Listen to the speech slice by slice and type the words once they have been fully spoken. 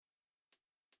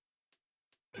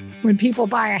when people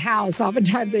buy a house,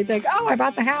 oftentimes they think, oh, I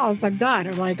bought the house, I'm done.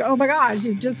 I'm like, oh my gosh,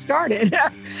 you just started.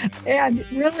 And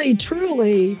really,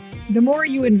 truly, the more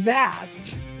you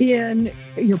invest in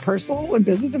your personal and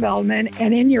business development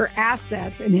and in your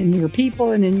assets and in your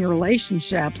people and in your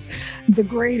relationships, the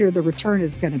greater the return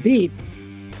is going to be.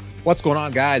 What's going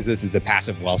on, guys? This is the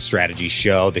Passive Wealth Strategy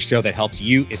Show, the show that helps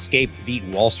you escape the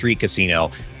Wall Street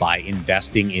casino by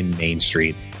investing in Main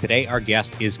Street. Today, our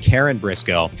guest is Karen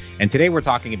Briscoe, and today we're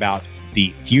talking about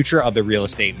the future of the real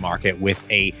estate market with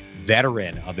a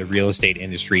veteran of the real estate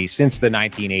industry since the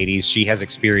 1980s. She has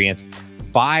experienced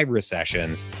 5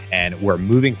 recessions, and we're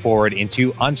moving forward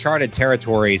into uncharted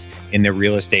territories in the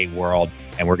real estate world,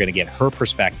 and we're going to get her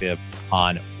perspective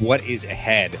on what is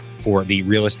ahead for the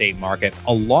real estate market,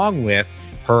 along with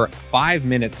her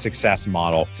 5-minute success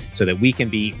model so that we can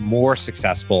be more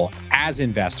successful as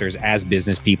investors, as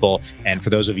business people. And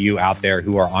for those of you out there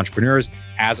who are entrepreneurs,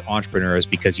 as entrepreneurs,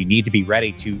 because you need to be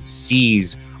ready to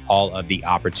seize all of the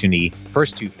opportunity,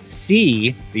 first to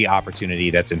see the opportunity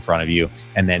that's in front of you,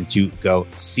 and then to go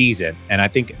seize it. And I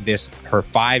think her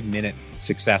 5-minute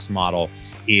success model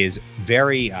is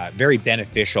very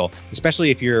beneficial, especially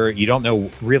if you don't know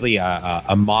really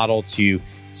a model to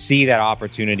see that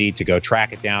opportunity, to go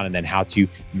track it down, and then how to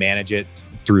manage it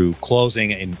through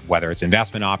closing, and whether it's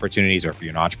investment opportunities or if you're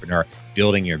an entrepreneur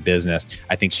building your business.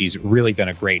 I think she's really done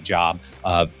a great job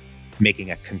of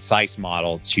making a concise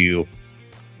model to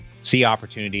see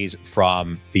opportunities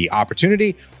from the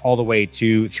opportunity all the way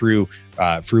to through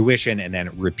fruition and then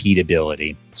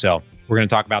repeatability. So we're going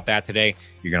to talk about that today.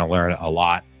 You're going to learn a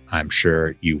lot. I'm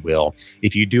sure you will.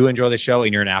 If you do enjoy the show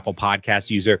and you're an Apple Podcast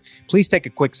user, please take a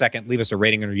quick second, leave us a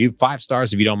rating and review, 5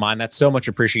 stars if you don't mind. That's so much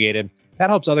appreciated. That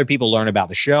helps other people learn about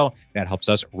the show. That helps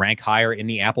us rank higher in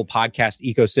the Apple Podcast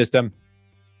ecosystem.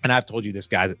 And I've told you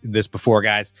this before,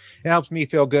 guys. It helps me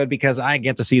feel good because I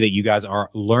get to see that you guys are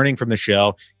learning from the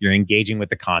show, you're engaging with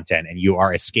the content, and you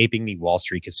are escaping the Wall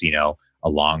Street casino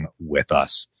along with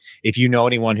us. If you know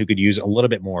anyone who could use a little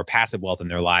bit more passive wealth in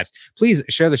their lives, please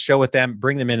share the show with them,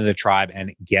 bring them into the tribe,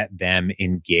 and get them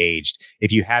engaged.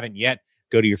 If you haven't yet,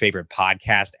 go to your favorite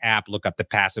podcast app, look up the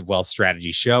Passive Wealth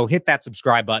Strategy Show, hit that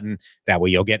subscribe button. That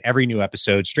way you'll get every new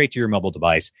episode straight to your mobile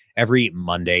device every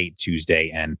Monday,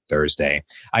 Tuesday, and Thursday.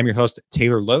 I'm your host,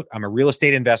 Taylor Loht. I'm a real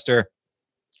estate investor.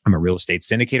 I'm a real estate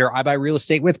syndicator. I buy real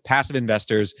estate with passive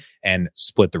investors and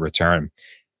split the return.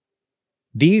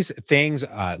 These things,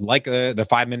 like the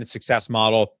 5-minute success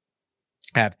model,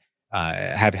 have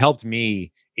helped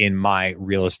me in my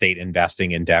real estate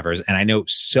investing endeavors. And I know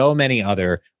so many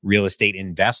other real estate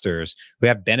investors who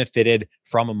have benefited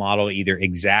from a model, either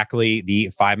exactly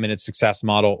the 5-minute success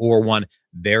model or one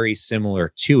very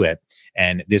similar to it.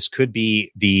 And this could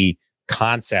be the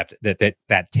concept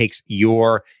that takes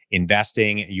your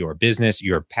investing, your business,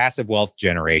 your passive wealth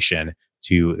generation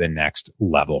to the next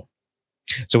level.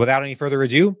 So without any further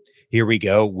ado, here we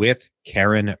go with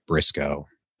Karen Briscoe.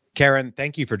 Karen,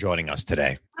 thank you for joining us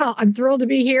today. Well, I'm thrilled to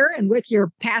be here and with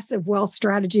your Passive Wealth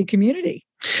Strategy community.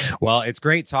 Well, it's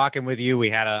great talking with you. We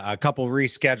had a couple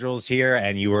reschedules here,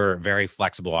 and you were very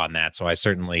flexible on that. So I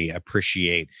certainly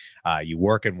appreciate you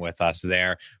working with us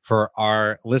there. For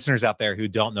our listeners out there who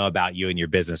don't know about you and your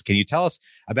business, can you tell us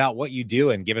about what you do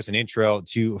and give us an intro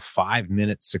to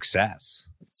 5-minute success?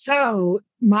 So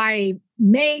my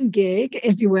main gig,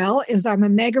 if you will, is I'm a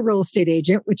mega real estate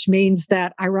agent, which means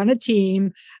that I run a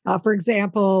team. For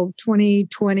example,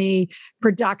 2020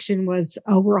 production was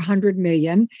over 100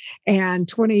 million, and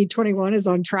 2021 is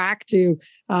on track to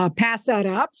pass that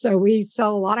up. So we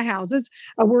sell a lot of houses.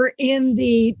 We're in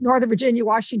the Northern Virginia,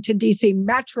 Washington, D.C.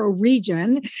 metro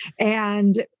region,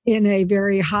 and in a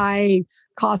very high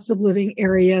cost of living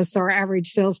area. So our average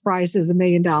sales price is $1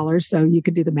 million. So you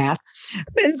can do the math.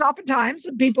 And oftentimes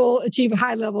people achieve a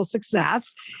high level of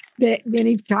success. That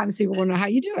many times people want to know how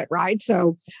you do it, right?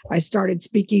 So I started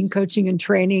speaking, coaching, and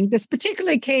training. This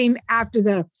particularly came after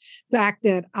the fact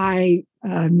that I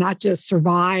not just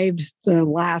survived the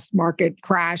last market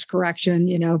crash correction,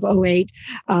 of 2008,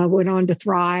 went on to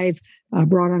thrive,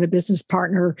 brought on a business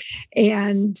partner.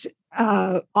 And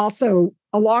also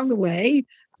along the way,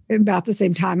 about the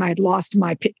same time I had lost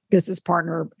my business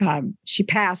partner, she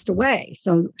passed away.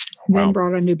 So then brought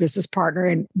on a new business partner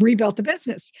and rebuilt the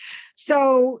business.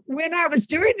 So when I was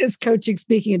doing this coaching,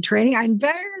 speaking, and training, I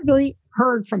invariably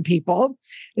heard from people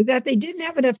that they didn't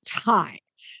have enough time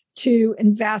to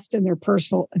invest in their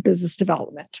personal and business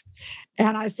development.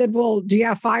 And I said, well, do you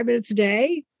have 5 minutes a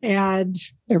day? And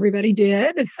everybody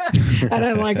did. And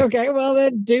I'm like, okay, well,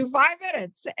 then do 5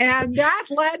 minutes. And that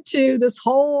led to this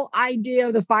whole idea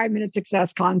of the 5-minute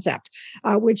success concept,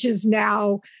 which is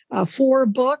now 4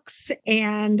 books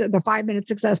and the 5-minute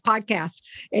success podcast,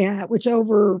 which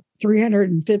over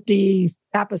 350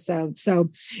 episodes.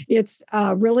 So it's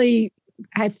really,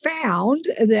 I found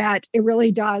that it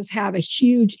really does have a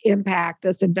huge impact,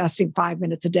 this investing 5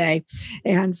 minutes a day.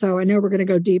 And so I know we're going to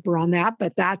go deeper on that,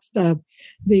 but that's the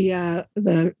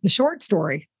short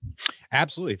story.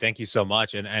 Absolutely. Thank you so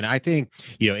much. And I think,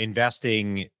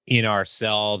 investing in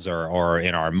ourselves or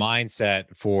in our mindset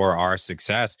for our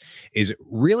success is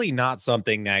really not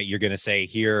something that you're going to say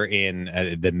here in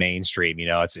the mainstream.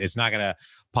 It's not going to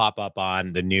pop up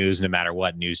on the news, no matter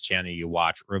what news channel you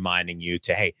watch, reminding you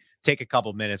to, hey, take a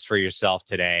couple minutes for yourself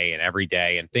today and every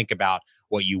day and think about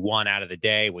what you want out of the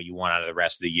day, what you want out of the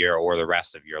rest of the year or the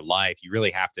rest of your life. You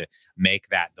really have to make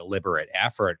that deliberate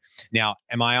effort. Now,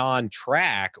 am I on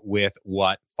track with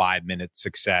what 5-minute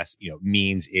success,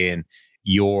 means in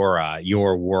your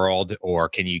world, or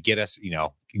can you get us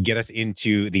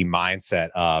into the mindset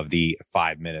of the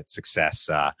 5-minute success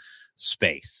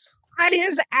space? That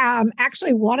is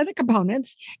actually one of the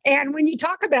components. And when you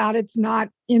talk about it's not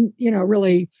in,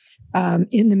 really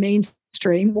in the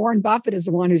mainstream, Warren Buffett is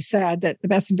the one who said that the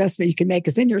best investment you can make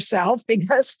is in yourself,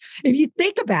 because if you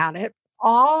think about it,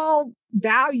 all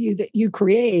value that you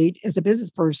create as a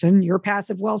business person, your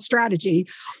passive wealth strategy,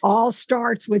 all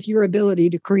starts with your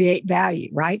ability to create value,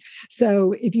 right?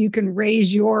 So if you can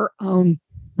raise your own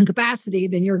capacity,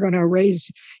 then you're going to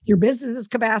raise your business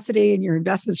capacity and your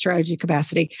investment strategy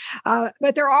capacity.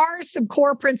 But there are some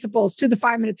core principles to the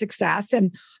 5-minute success.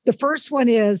 And the first one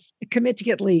is commit to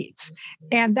get leads.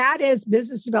 And that is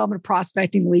business development,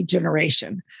 prospecting, lead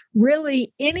generation.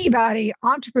 Really, anybody,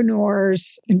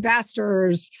 entrepreneurs,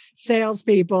 investors,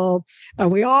 salespeople,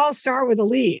 we all start with a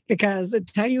lead, because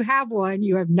until you have one,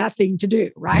 you have nothing to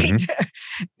do, right?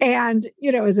 Mm-hmm. And,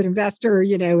 as an investor,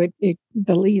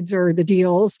 the leads are the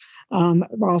deals.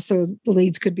 Also, the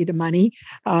leads could be the money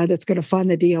that's going to fund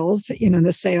the deals.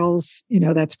 The sales,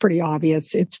 that's pretty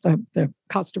obvious. It's the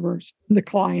customers, the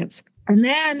clients. And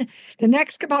then the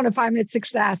next component of 5-minute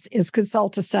success is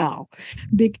consult to sell.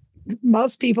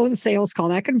 Most people in sales call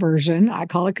that conversion. I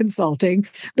call it consulting,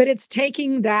 but it's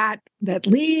taking that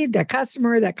lead, that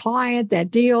customer, that client,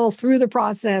 that deal through the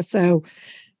process. So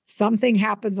something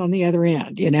happens on the other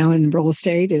end. In real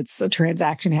estate, it's a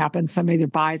transaction happens. Somebody either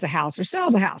buys a house or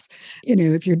sells a house.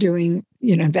 If you're doing,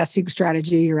 investing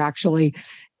strategy, you're actually,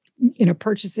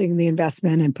 purchasing the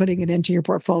investment and putting it into your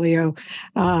portfolio.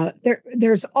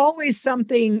 There's always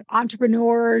something.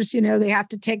 Entrepreneurs, they have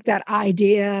to take that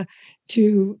idea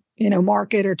to,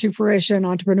 market or to fruition.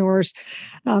 Entrepreneurs.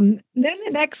 Then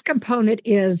the next component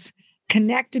is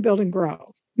connect to build and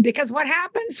grow. Because what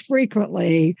happens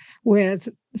frequently with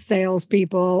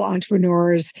salespeople,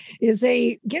 entrepreneurs, is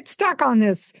they get stuck on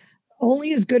this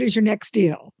only as good as your next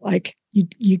deal. Like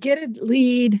you get a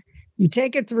lead, you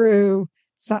take it through,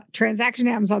 transaction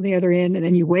happens on the other end, and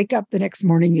then you wake up the next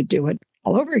morning, you do it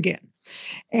all over again.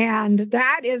 And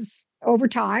that is, over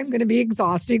time, going to be an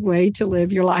exhausting way to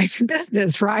live your life and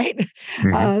business, right?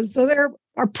 Mm-hmm. So there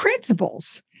are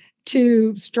principles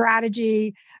to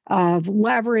strategy, of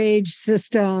leverage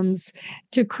systems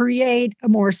to create a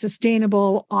more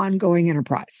sustainable, ongoing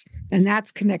enterprise. And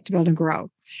that's connect, build, and grow.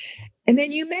 And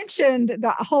then you mentioned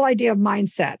the whole idea of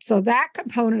mindset. So that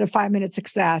component of 5-minute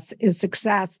success is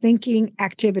success thinking,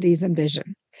 activities, and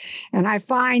vision. And I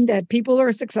find that people who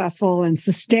are successful and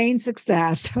sustain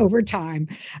success over time,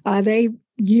 they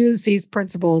use these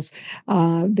principles.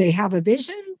 They have a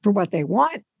vision for what they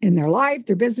want in their life,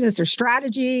 their business, their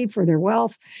strategy, for their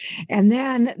wealth. And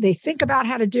then they think about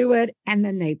how to do it, and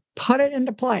then they put it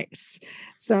into place.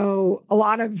 So a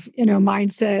lot of,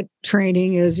 mindset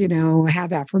training is,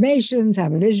 have affirmations,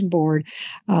 have a vision board.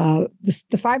 The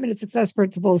 5-minute success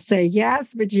principles say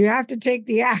yes, but you have to take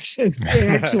the actions to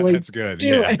actually That's good.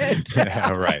 do it.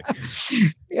 Yeah, right.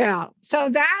 Yeah. So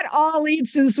that all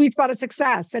leads to the sweet spot of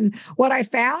success. And what I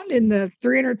found in the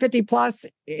 350 plus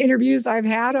interviews I've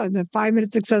had on the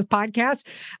 5-minute success podcast,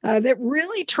 that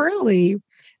really, truly,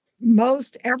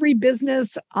 every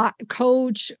business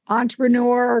coach,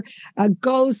 entrepreneur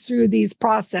goes through these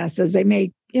processes. They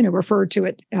may, refer to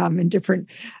it in different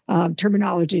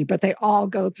terminology, but they all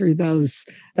go through those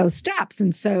steps.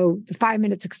 And so the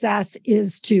 5-minute success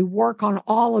is to work on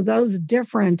all of those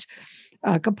different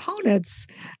components,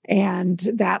 and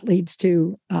that leads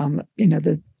to,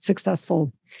 the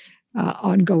successful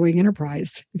ongoing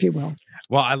enterprise, if you will.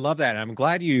 Well, I love that. I'm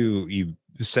glad you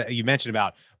mentioned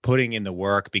about putting in the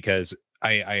work, because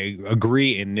I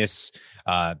agree in this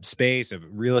space of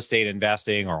real estate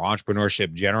investing or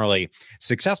entrepreneurship generally.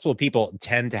 Successful people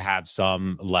tend to have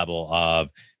some level of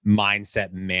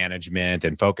mindset management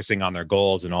and focusing on their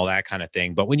goals and all that kind of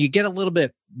thing. But when you get a little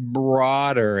bit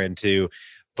broader into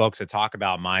folks that talk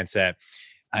about mindset,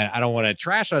 I don't want to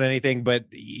trash on anything, but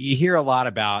you hear a lot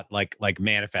about like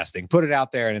manifesting, put it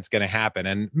out there and it's going to happen.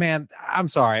 And man, I'm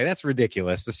sorry, that's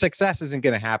ridiculous. The success isn't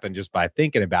going to happen just by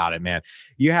thinking about it, man.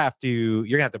 You're going to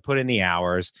have to put in the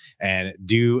hours and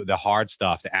do the hard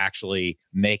stuff to actually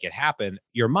make it happen.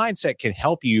 Your mindset can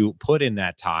help you put in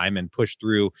that time and push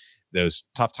through those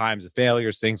tough times of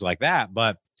failures, things like that.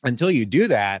 But until you do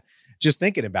that, just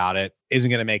thinking about it isn't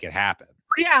going to make it happen.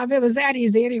 Yeah, if it was that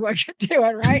easy, anyone could do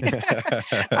it, right?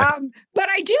 But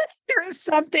I do think there is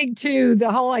something to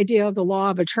the whole idea of the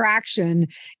law of attraction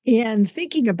in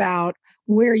thinking about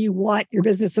where you want your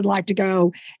business and life to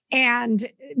go. And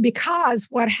because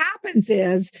what happens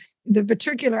is the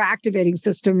ventricular activating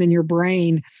system in your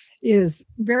brain is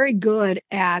very good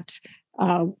at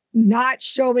not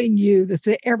showing you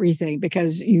everything,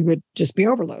 because you would just be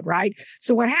overload, right?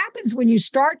 So what happens when you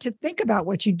start to think about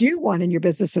what you do want in your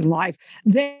business and life,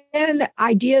 then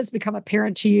ideas become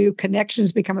apparent to you,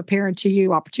 connections become apparent to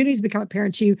you, opportunities become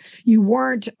apparent to you you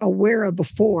weren't aware of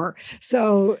before.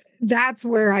 So that's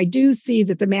where I do see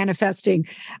that the manifesting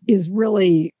is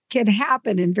really can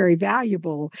happen and very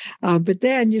valuable. But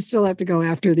then you still have to go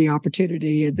after the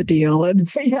opportunity and the deal.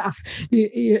 And yeah,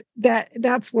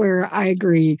 that's where I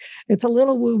agree. It's a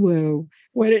little woo-woo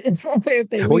if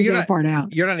they leave that part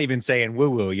out. You're not even saying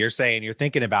woo-woo. You're saying you're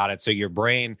thinking about it. So your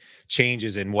brain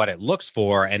changes in what it looks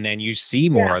for. And then you see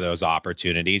more of those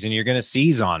opportunities, and you're going to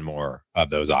seize on more of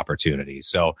those opportunities.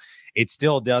 So it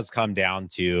still does come down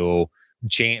to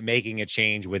making a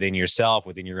change within yourself,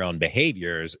 within your own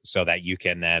behaviors, so that you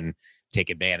can then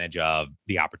take advantage of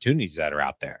the opportunities that are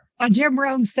out there. Jim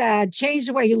Rohn said, change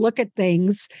the way you look at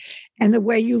things, and the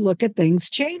way you look at things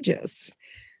changes.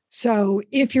 So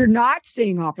if you're not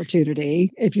seeing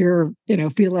opportunity, if you're,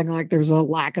 feeling like there's a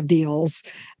lack of deals,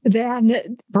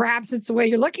 then perhaps it's the way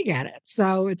you're looking at it.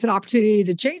 So it's an opportunity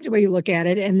to change the way you look at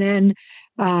it. And then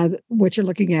what you're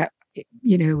looking at,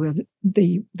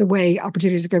 the way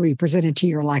opportunities are going to be presented to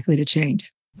you are likely to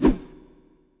change.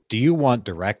 Do you want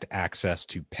direct access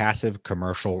to passive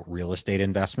commercial real estate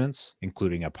investments,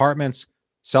 including apartments,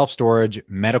 self-storage,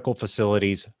 medical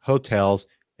facilities, hotels,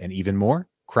 and even more?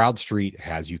 CrowdStreet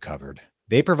has you covered.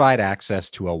 They provide access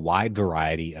to a wide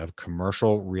variety of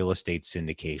commercial real estate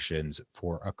syndications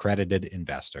for accredited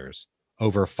investors.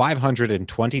 Over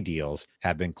 520 deals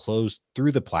have been closed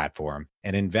through the platform,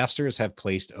 and investors have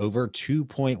placed over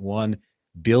 $2.1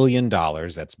 billion,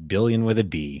 that's billion with a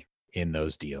B, in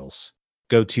those deals.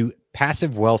 Go to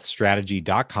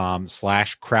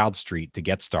PassiveWealthStrategy.com/CrowdStreet to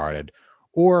get started,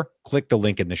 or click the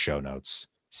link in the show notes.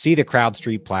 See the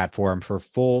CrowdStreet platform for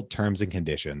full terms and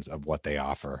conditions of what they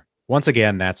offer. Once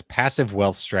again, that's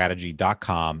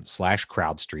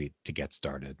PassiveWealthStrategy.com/CrowdStreet to get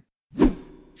started.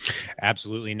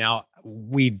 Absolutely. Now,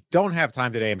 we don't have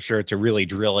time today, I'm sure, to really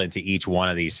drill into each one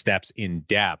of these steps in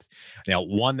depth. Now,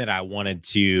 one that I wanted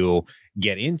to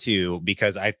get into,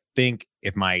 because I think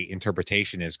if my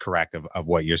interpretation is correct of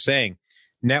what you're saying,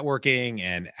 networking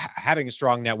and having a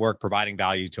strong network, providing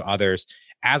value to others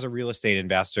as a real estate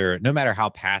investor, no matter how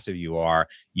passive you are,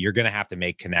 you're going to have to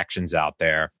make connections out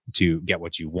there to get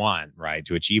what you want, right?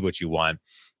 To achieve what you want.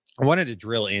 I wanted to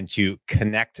drill into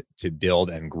connect to build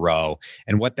and grow,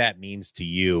 and what that means to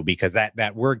you, because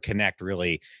that word connect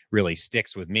really, really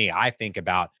sticks with me. I think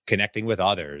about connecting with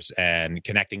others and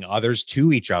connecting others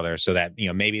to each other, so that,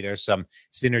 maybe there's some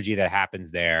synergy that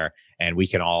happens there and we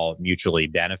can all mutually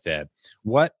benefit.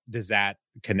 What does that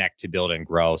connect to build and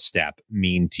grow step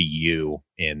mean to you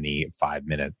in the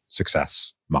 5-minute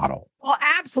success model? Well,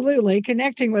 absolutely.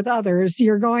 Connecting with others,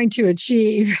 you're going to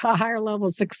achieve a higher level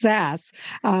of success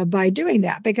by doing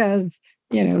that, because,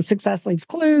 success leaves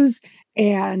clues,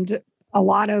 and a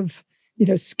lot of,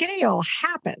 scale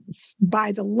happens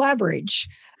by the leverage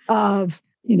of,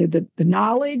 the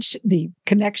knowledge, the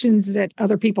connections that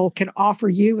other people can offer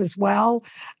you as well,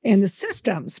 and the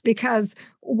systems. Because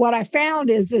what I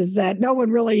found is that no one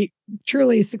really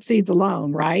truly succeeds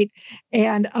alone, right?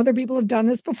 And other people have done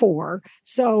this before.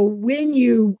 So when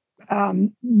you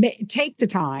make the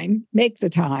time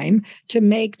to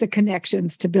make the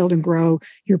connections to build and grow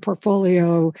your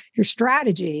portfolio, your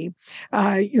strategy,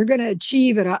 you're going to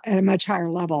achieve it at a much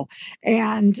higher level.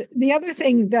 And the other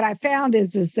thing that I found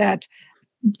is that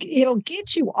it'll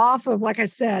get you off of, like I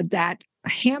said, that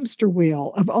hamster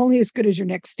wheel of only as good as your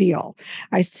next deal.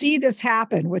 I see this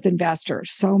happen with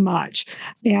investors so much.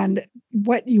 And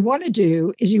what you want to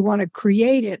do is you want to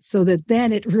create it so that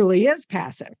then it really is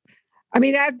passive. I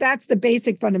mean, that's the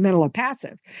basic fundamental of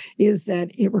passive, is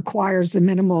that it requires a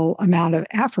minimal amount of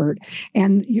effort.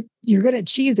 And you're going to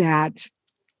achieve that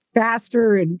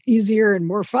faster and easier and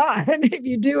more fun if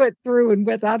you do it through and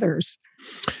with others.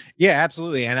 Yeah,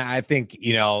 absolutely. And I think,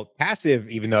 passive,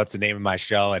 even though it's the name of my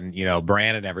show and,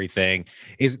 brand and everything,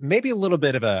 is maybe a little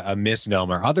bit of a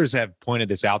misnomer. Others have pointed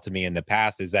this out to me in the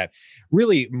past, is that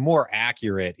really more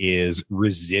accurate is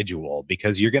residual,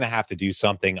 because you're going to have to do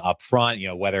something up front,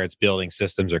 whether it's building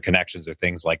systems or connections or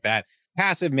things like that.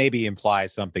 Passive maybe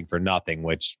implies something for nothing,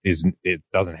 which it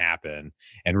doesn't happen.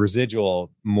 And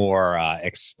residual more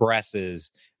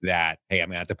expresses that, hey, I'm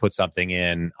going to have to put something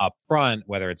in up front,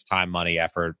 whether it's time, money,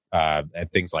 effort, and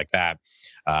things like that,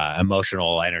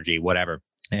 emotional energy, whatever.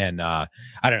 And I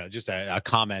don't know, just a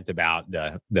comment about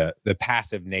the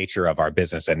passive nature of our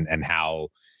business and how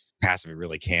passive it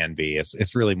really can be.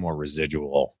 It's really more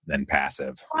residual than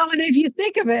passive. Well, and if you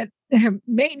think of it,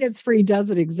 maintenance free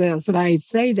doesn't exist. And I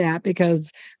say that because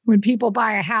when people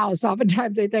buy a house,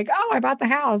 oftentimes they think, oh, I bought the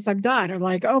house, I'm done. I'm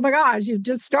like, oh my gosh, you've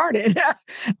just started.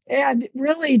 And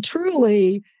really,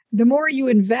 truly, the more you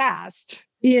invest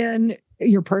in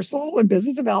your personal and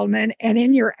business development and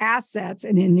in your assets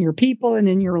and in your people and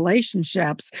in your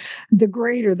relationships, the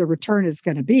greater the return is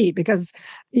going to be. Because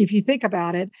if you think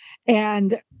about it,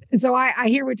 and so I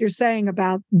hear what you're saying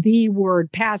about the word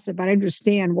passive, but I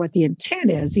understand what the intent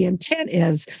is. The intent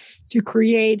is to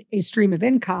create a stream of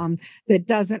income that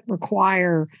doesn't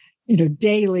require,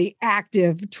 daily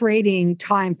active trading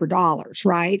time for dollars,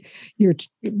 right?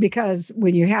 Because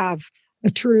when you have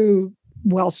a true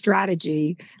wealth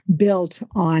strategy built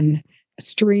on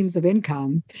streams of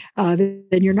income, then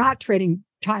you're not trading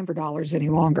time for dollars any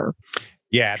longer.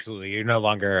 Yeah, absolutely. You're no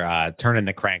longer turning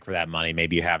the crank for that money.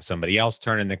 Maybe you have somebody else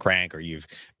turning the crank, or you've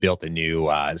built a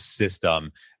new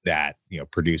system that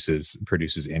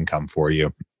produces income for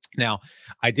you. Now,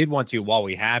 I did want to, while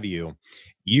we have you,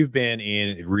 you've been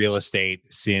in real estate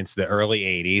since the early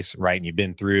 80s, right? And you've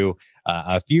been through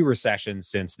a few recessions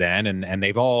since then, and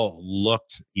they've all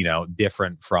looked,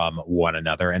 different from one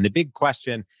another. And the big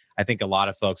question I think a lot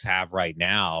of folks have right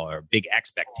now, or big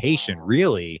expectation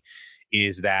really,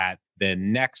 is that the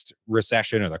next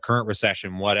recession or the current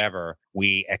recession, whatever,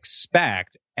 we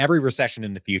expect every recession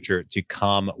in the future to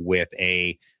come with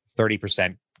a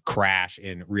 30% crash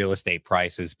in real estate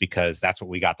prices, because that's what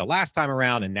we got the last time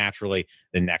around. And naturally,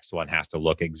 the next one has to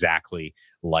look exactly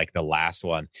like the last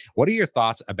one. What are your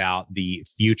thoughts about the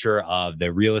future of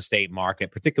the real estate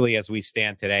market, particularly as we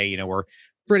stand today? We're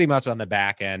pretty much on the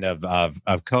back end of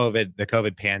COVID, the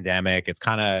COVID pandemic. It's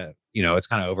kind of,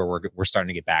 over. We're starting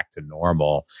to get back to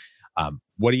normal.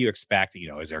 What do you expect?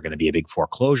 Is there going to be a big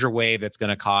foreclosure wave that's going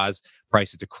to cause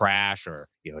prices to crash, or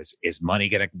is money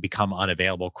going to become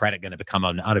unavailable? Credit going to become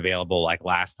unavailable like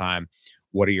last time?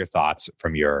 What are your thoughts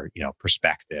from your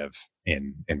perspective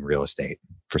in real estate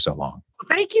for so long?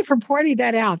 Thank you for pointing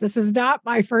that out. This is not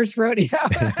my first rodeo,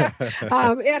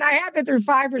 and I have been through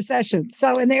 5 recessions.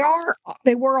 So, and they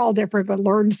were all different, but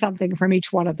learned something from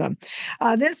each one of them.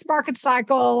 This market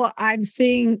cycle, I'm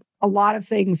seeing a lot of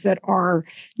things that are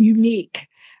unique.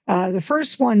 The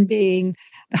first one being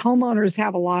the homeowners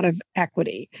have a lot of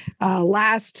equity.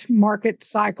 Last market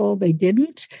cycle, they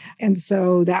didn't. And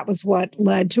so that was what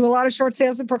led to a lot of short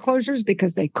sales and foreclosures,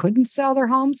 because they couldn't sell their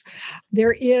homes.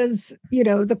 There is,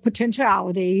 the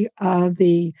potentiality of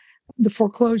the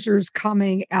foreclosures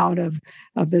coming out of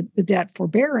the debt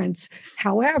forbearance.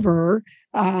 However,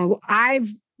 I've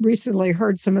recently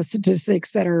heard some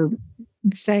statistics that are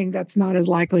saying that's not as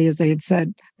likely as they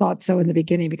had thought so in the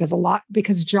beginning,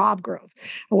 because job growth.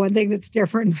 One thing that's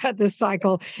different about this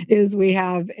cycle is we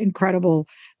have incredible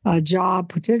job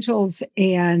potentials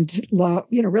and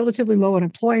relatively low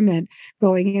unemployment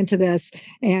going into this.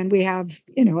 And we have,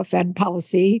 a Fed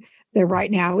policy that right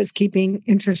now is keeping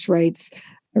interest rates,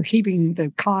 or keeping the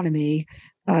economy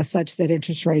such that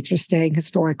interest rates are staying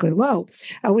historically low.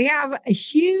 We have a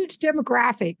huge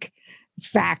demographic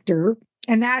factor,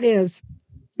 and that is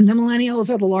the millennials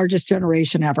are the largest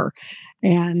generation ever.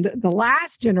 And the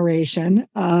last generation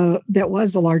that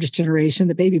was the largest generation,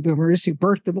 the baby boomers who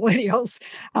birthed the millennials.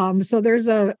 So there's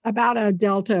about a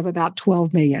delta of about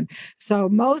 12 million. So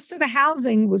most of the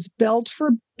housing was built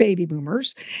for baby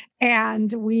boomers,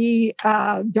 and we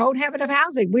don't have enough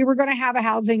housing. We were going to have a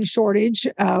housing shortage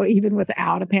even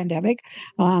without a pandemic,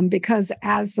 because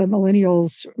as the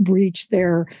millennials reach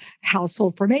their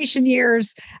household formation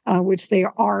years, which they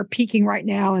are peaking right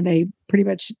now, and they pretty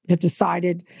much have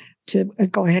decided to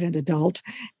go ahead and adult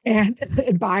and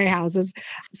buy houses.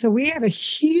 So we have a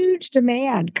huge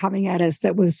demand coming at us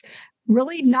that was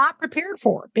really not prepared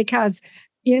for, because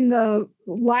in the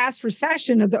last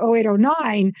recession of the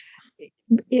 0809,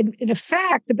 in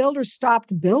effect, the builders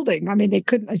stopped building. I mean, they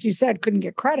couldn't, as you said, couldn't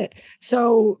get credit.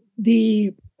 So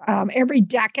every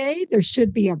decade, there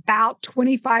should be about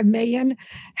 25 million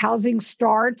housing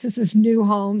starts. This is new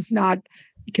homes,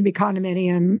 it can be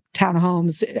condominium,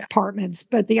 townhomes, apartments.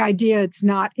 But the idea, it's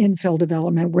not infill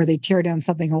development where they tear down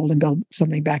something old and build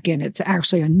something back in. It's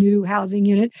actually a new housing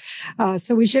unit.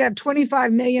 So we should have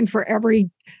 25 million for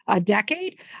every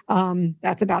decade.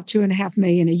 That's about 2.5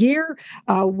 million a year.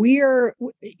 We're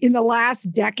in the last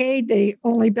decade, they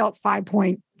only built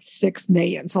 5.6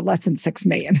 million, so less than 6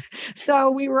 million.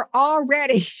 So we were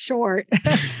already short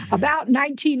about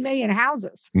 19 million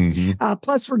houses. Mm-hmm.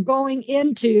 Plus, we're going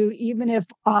into, even if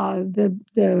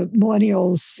the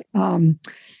millennials,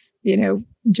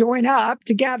 join up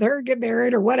together, get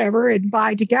married or whatever, and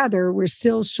buy together, we're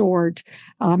still short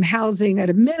housing at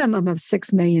a minimum of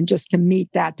 6 million just to meet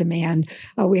that demand.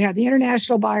 We have the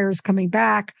international buyers coming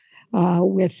back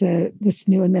with this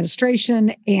new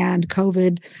administration and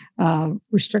COVID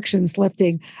restrictions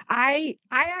lifting. I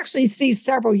actually see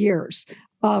several years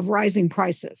of rising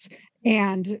prices.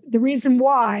 And the reason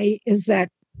why is that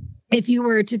if you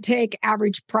were to take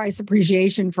average price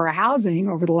appreciation for a housing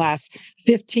over the last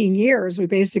 15 years, we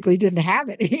basically didn't have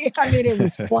it. I mean, it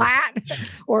was flat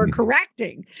or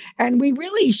correcting. And we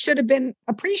really should have been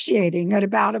appreciating at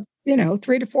about 3 to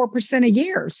 4% a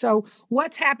year. So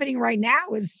what's happening right now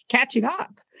is catching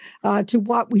up to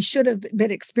what we should have been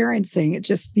experiencing. It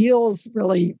just feels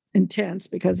really intense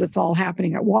because it's all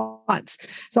happening at once.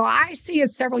 So I see a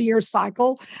several year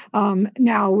cycle.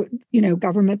 Now,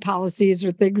 government policies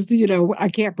or things, I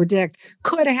can't predict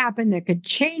could happen that could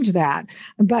change that.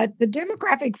 But the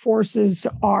demographic forces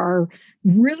are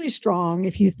really strong.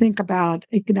 If you think about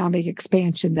economic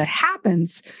expansion that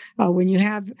happens when you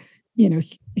have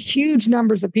huge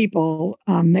numbers of people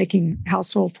making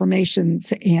household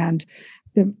formations, and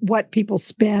what people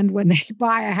spend when they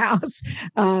buy a house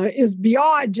is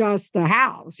beyond just the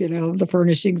house, the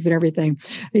furnishings and everything.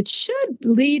 It should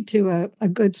lead to a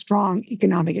good, strong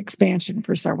economic expansion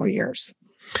for several years.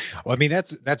 Well, I mean,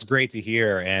 that's great to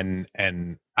hear. And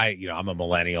I'm a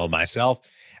millennial myself.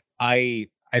 I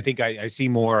think I see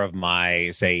more of my,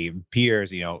 say,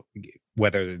 peers,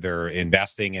 whether they're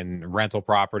investing in rental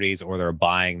properties or they're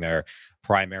buying their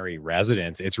primary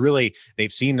residence. It's really,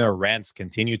 they've seen their rents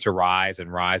continue to rise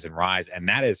and rise and rise. And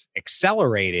that is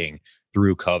accelerating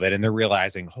through COVID. And they're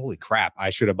realizing, holy crap,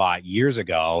 I should have bought years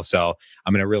ago. So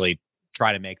I'm going to really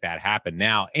try to make that happen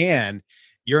now. And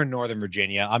you're in Northern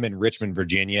Virginia. I'm in Richmond,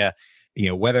 Virginia.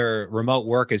 Whether remote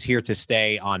work is here to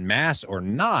stay en masse or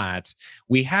not,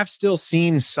 we have still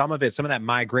seen some of that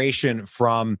migration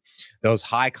from those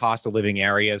high cost of living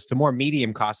areas to more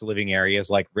medium cost of living areas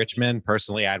like Richmond.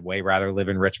 Personally, I'd way rather live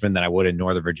in Richmond than I would in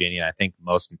Northern Virginia. I think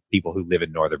most people who live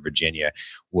in Northern Virginia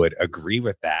would agree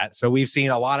with that. So we've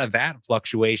seen a lot of that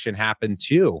fluctuation happen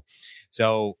too.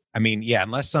 So, I mean, yeah,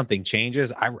 unless something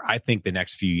changes, I think the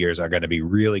next few years are going to be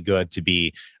really good to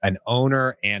be an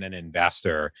owner and an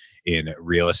investor in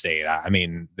real estate. I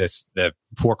mean, the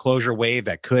foreclosure wave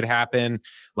that could happen,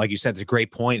 like you said, it's a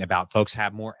great point about folks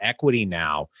have more equity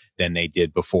now than they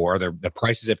did before. The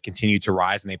prices have continued to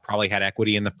rise, and they probably had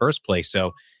equity in the first place.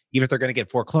 So even if they're going to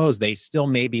get foreclosed, they still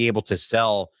may be able to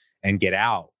sell and get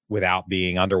out without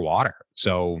being underwater.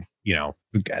 So,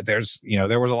 there was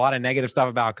a lot of negative stuff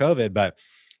about COVID, but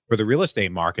for the real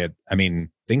estate market, I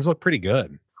mean, things look pretty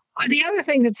good. The other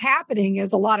thing that's happening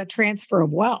is a lot of transfer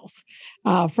of wealth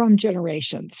from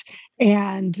generations.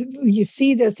 And you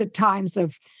see this at times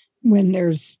of when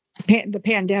there's the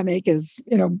pandemic is,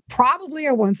 probably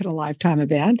a once in a lifetime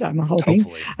event, I'm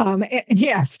hoping.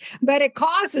 Yes, but it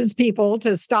causes people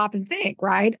to stop and think,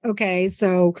 right? Okay,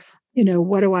 so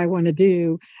what do I want to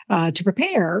do to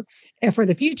prepare for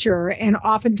the future? And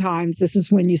oftentimes this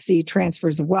is when you see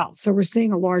transfers of wealth. So we're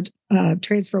seeing a large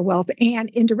transfer of wealth and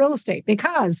into real estate,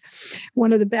 because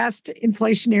one of the best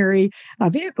inflationary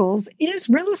vehicles is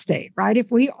real estate, right? If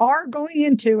we are going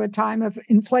into a time of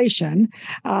inflation,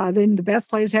 then the best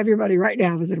place to have your money right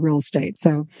now is in real estate.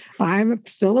 So I'm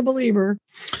still a believer.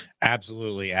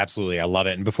 Absolutely. Absolutely. I love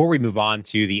it. And before we move on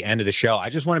to the end of the show,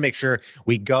 I just want to make sure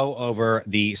we go over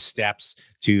the steps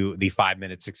to the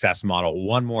 5-minute success model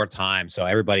one more time, so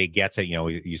everybody gets it.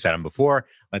 You said them before.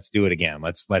 Let's do it again.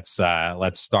 Let's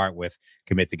start with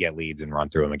commit to get leads and run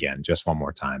through them again, just one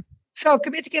more time. So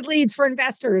commit to get leads for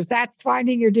investors. That's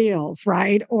finding your deals,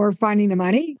 right? Or finding the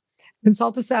money.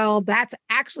 Consult to sell, that's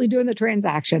actually doing the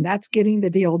transaction. That's getting the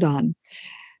deal done.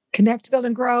 Connect, build,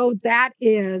 and grow, that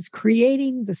is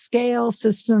creating the scale,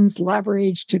 systems,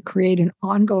 leverage to create an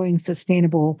ongoing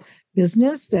sustainable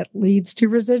business that leads to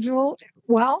residual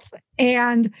wealth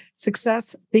and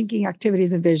success, thinking,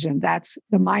 activities, and vision. That's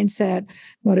the mindset,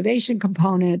 motivation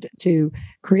component to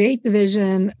create the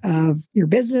vision of your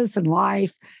business and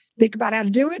life. Think about how to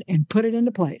do it and put it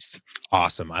into place.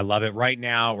 Awesome. I love it. Right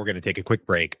now, we're going to take a quick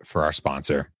break for our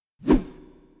sponsor.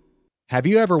 Have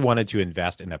you ever wanted to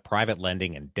invest in the private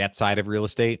lending and debt side of real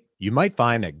estate? You might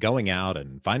find that going out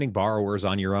and finding borrowers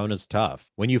on your own is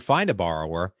tough. When you find a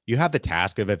borrower, you have the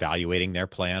task of evaluating their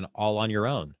plan all on your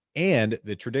own. And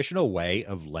the traditional way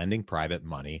of lending private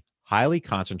money highly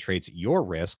concentrates your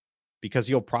risk because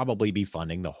you'll probably be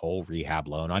funding the whole rehab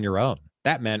loan on your own.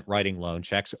 That meant writing loan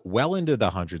checks well into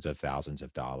the hundreds of thousands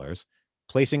of dollars,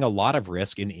 placing a lot of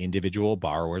risk in individual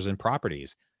borrowers and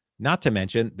properties. Not to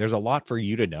mention, there's a lot for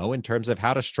you to know in terms of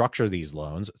how to structure these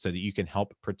loans so that you can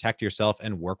help protect yourself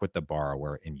and work with the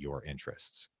borrower in your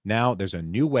interests. Now, there's a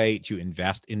new way to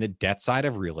invest in the debt side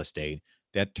of real estate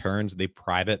that turns the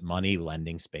private money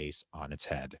lending space on its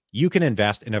head. You can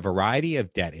invest in a variety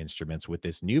of debt instruments with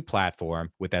this new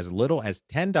platform with as little as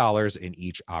 $10 in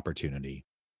each opportunity.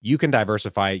 You can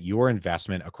diversify your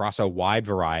investment across a wide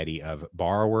variety of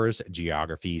borrowers,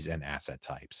 geographies, and asset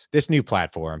types. This new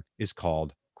platform is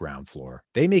called Ground Floor.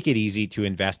 They make it easy to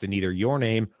invest in either your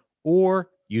name or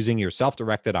using your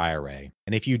self-directed IRA.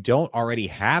 And if you don't already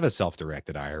have a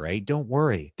self-directed IRA, don't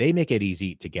worry. They make it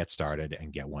easy to get started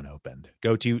and get one opened.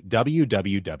 Go to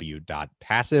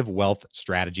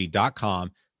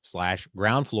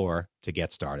www.passivewealthstrategy.com/groundfloor to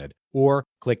get started, or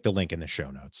click the link in the show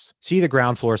notes. See the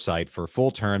Ground Floor site for full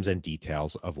terms and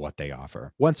details of what they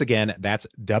offer. Once again, that's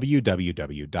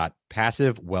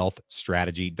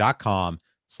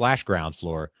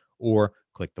www.passivewealthstrategy.com/groundfloor, or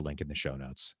click the link in the show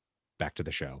notes. Back to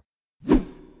the show.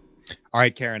 All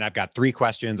right, Karen, I've got 3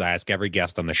 questions I ask every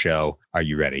guest on the show. Are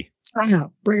you ready? I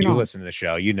know. Bring it on. You listen to the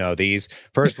show, you know these.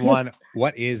 First one,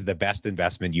 what is the best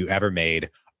investment you ever made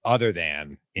other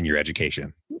than in your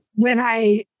education? When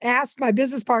I asked my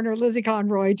business partner, Lizzie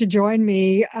Conroy, to join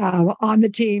me on the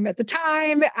team at the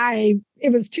time,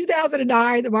 it was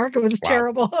 2009. The market was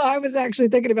terrible. I was actually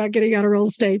thinking about getting out of real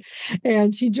estate.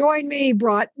 And she joined me,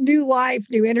 brought new life,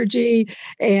 new energy,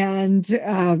 and,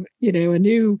 a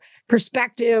new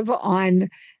perspective on,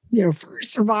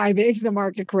 first surviving the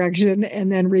market correction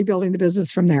and then rebuilding the business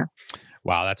from there.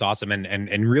 Wow, that's awesome.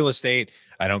 And real estate,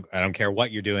 I don't care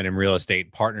what you're doing in real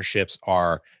estate, partnerships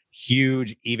are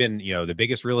huge. Even, the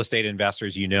biggest real estate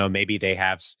investors, maybe they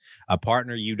have a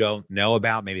partner you don't know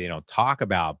about, maybe they don't talk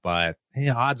about, but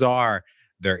odds are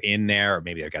they're in there, or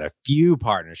maybe they've got a few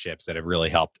partnerships that have really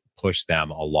helped push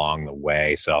them along the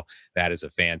way. So that is a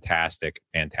fantastic,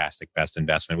 fantastic best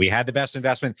investment. We had the best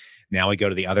investment. Now we go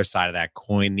to the other side of that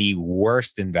coin, the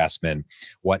worst investment.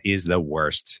 What is the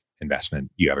worst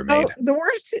investment you ever made? The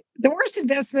worst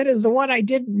investment is the one I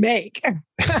didn't make.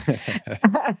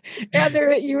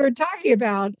 And you were talking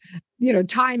about,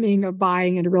 timing of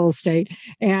buying into real estate.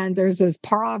 And there's this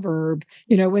proverb,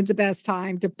 when's the best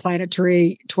time to plant a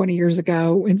tree 20 years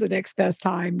ago? When's the next best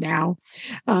time now?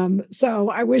 So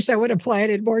I wish I would have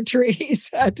planted more trees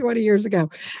 20 years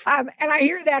ago. And I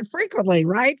hear that frequently,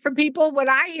 right? From people. When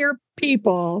I hear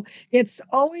people, it's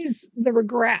always the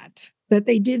regret that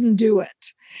they didn't do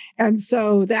it. And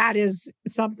so that is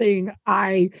something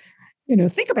I,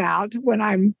 think about when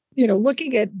I'm,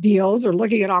 looking at deals or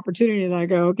looking at opportunities. I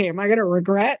go, okay, am I going to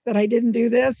regret that I didn't do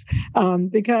this?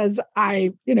 Because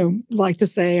I, like to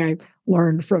say I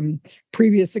learned from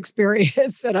previous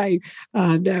experience that I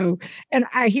know. And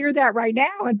I hear that right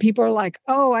now. And people are like,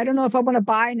 oh, I don't know if I want to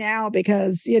buy now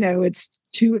because, it's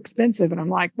too expensive. And I'm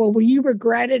like, well, will you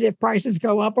regret it if prices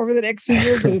go up over the next few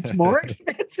years and it's more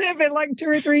expensive in like 2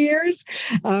 or 3 years?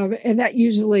 And that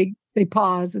usually they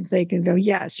pause and think and go,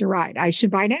 yes, you're right. I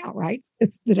should buy now, right?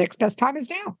 It's the next best time is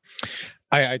now.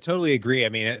 I totally agree. I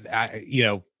mean,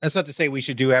 that's not to say we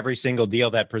should do every single deal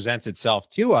that presents itself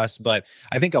to us, but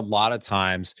I think a lot of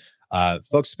times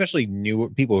folks, especially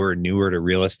people who are newer to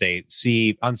real estate,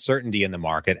 see uncertainty in the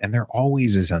market, and there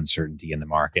always is uncertainty in the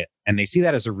market. And they see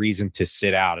that as a reason to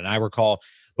sit out. And I recall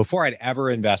before I'd ever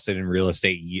invested in real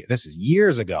estate, this is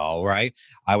years ago, right?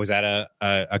 I was at a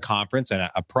conference, and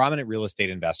a prominent real estate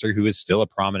investor who is still a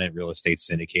prominent real estate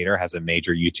syndicator, has a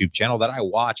major YouTube channel that I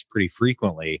watch pretty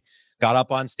frequently, got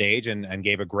up on stage and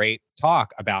gave a great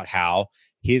talk about how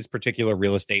his particular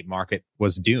real estate market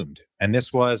was doomed. And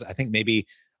this was, I think, maybe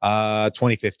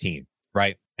 2015,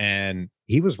 right? And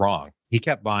he was wrong. He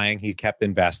kept buying, he kept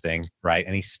investing, right?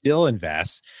 And he still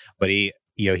invests, but he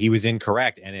he was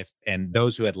incorrect. And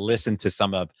those who had listened to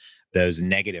some of those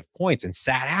negative points and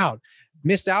sat out,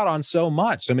 missed out on so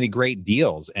many great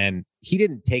deals. And he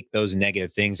didn't take those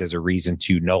negative things as a reason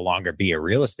to no longer be a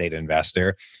real estate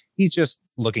investor. He's just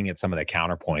looking at some of the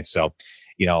counterpoints. So,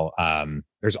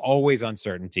 there's always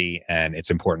uncertainty, and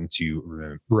it's important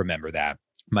to remember that.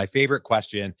 My favorite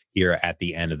question here at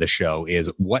the end of the show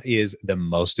is, what is the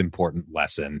most important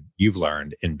lesson you've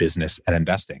learned in business and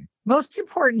investing? Most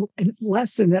important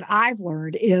lesson that I've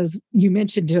learned is, you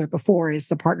mentioned it before, is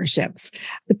the partnerships.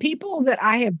 The people that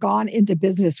I have gone into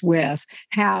business with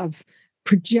have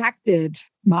projected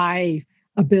my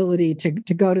ability to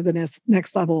go to the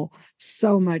next level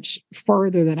so much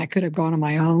further than I could have gone on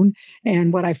my own.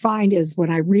 And what I find is, when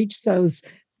I reach those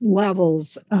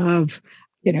levels of,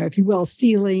 if you will,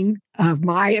 ceiling of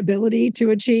my ability to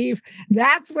achieve,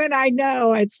 that's when I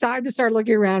know it's time to start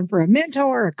looking around for a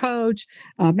mentor, a coach,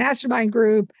 a mastermind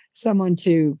group, someone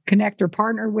to connect or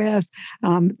partner with.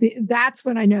 That's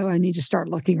when I know I need to start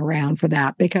looking around for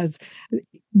that, because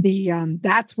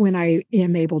that's when I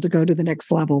am able to go to the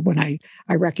next level, when I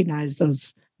recognize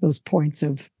those points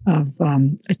of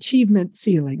achievement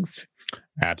ceilings.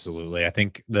 Absolutely. I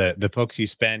think the folks you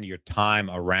spend your time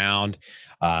around,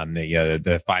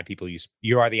 the 5 people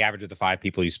you are the average of the 5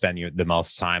 people you spend the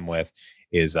most time with,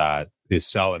 is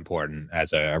so important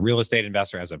as a real estate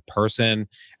investor, as a person,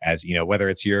 as whether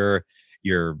it's your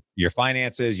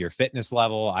finances, your fitness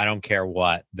level. I don't care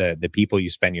what, the people you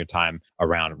spend your time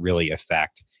around really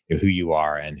affect who you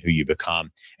are and who you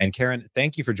become. And Karen,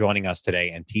 thank you for joining us today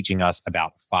and teaching us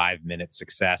about 5-minute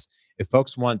success. If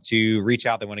folks want to reach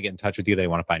out, they want to get in touch with you, they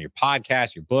want to find your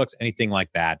podcast, your books, anything like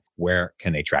that, where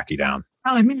can they track you down?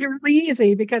 Well, I mean, really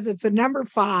easy, because it's the number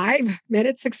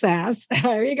 5-minute success.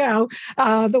 There you go.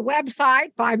 The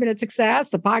website, 5-minute success,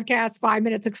 the podcast,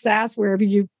 5-minute success, wherever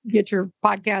you get your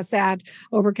podcasts at,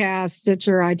 Overcast,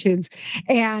 Stitcher, iTunes,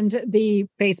 and the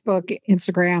Facebook,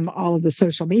 Instagram, all of the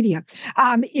social media.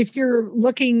 If you're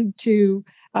looking to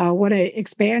want to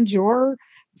expand your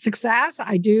success,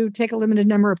 I do take a limited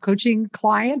number of coaching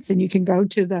clients, and you can go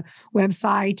to the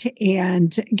website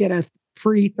and get a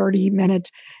free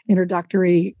 30-minute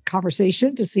introductory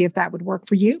conversation to see if that would work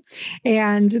for you.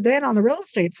 And then on the real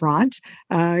estate front,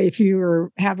 if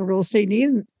you have a real estate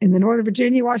need in the Northern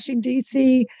Virginia, Washington,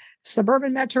 D.C.,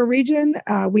 suburban metro region,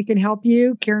 we can help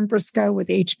you. Karen Briscoe with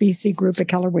HBC Group at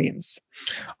Keller Williams.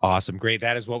 Awesome. Great.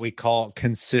 That is what we call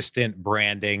consistent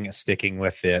branding, sticking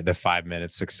with the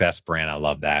 5-minute success brand. I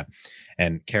love that.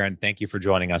 And Karen, thank you for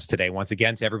joining us today. Once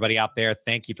again, to everybody out there,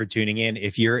 thank you for tuning in.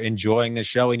 If you're enjoying the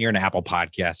show and you're an Apple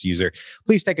Podcast user,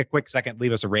 please take a quick second,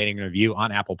 leave us a rating and review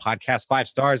on Apple Podcasts, 5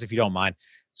 stars if you don't mind.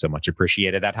 So much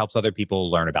appreciated. That helps other people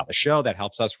learn about the show. That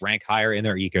helps us rank higher in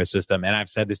their ecosystem. And I've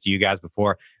said this to you guys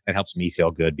before, that helps me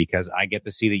feel good, because I get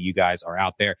to see that you guys are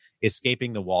out there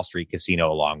escaping the Wall Street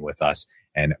casino along with us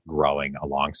and growing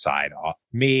alongside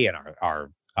me and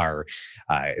our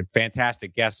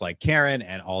fantastic guests like Karen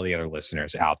and all the other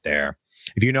listeners out there.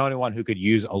 If you know anyone who could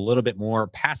use a little bit more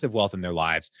passive wealth in their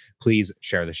lives, please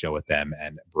share the show with them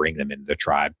and bring them into the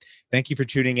tribe. Thank you for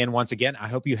tuning in once again. I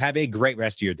hope you have a great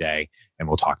rest of your day, and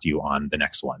we'll talk to you on the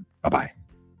next one. Bye-bye.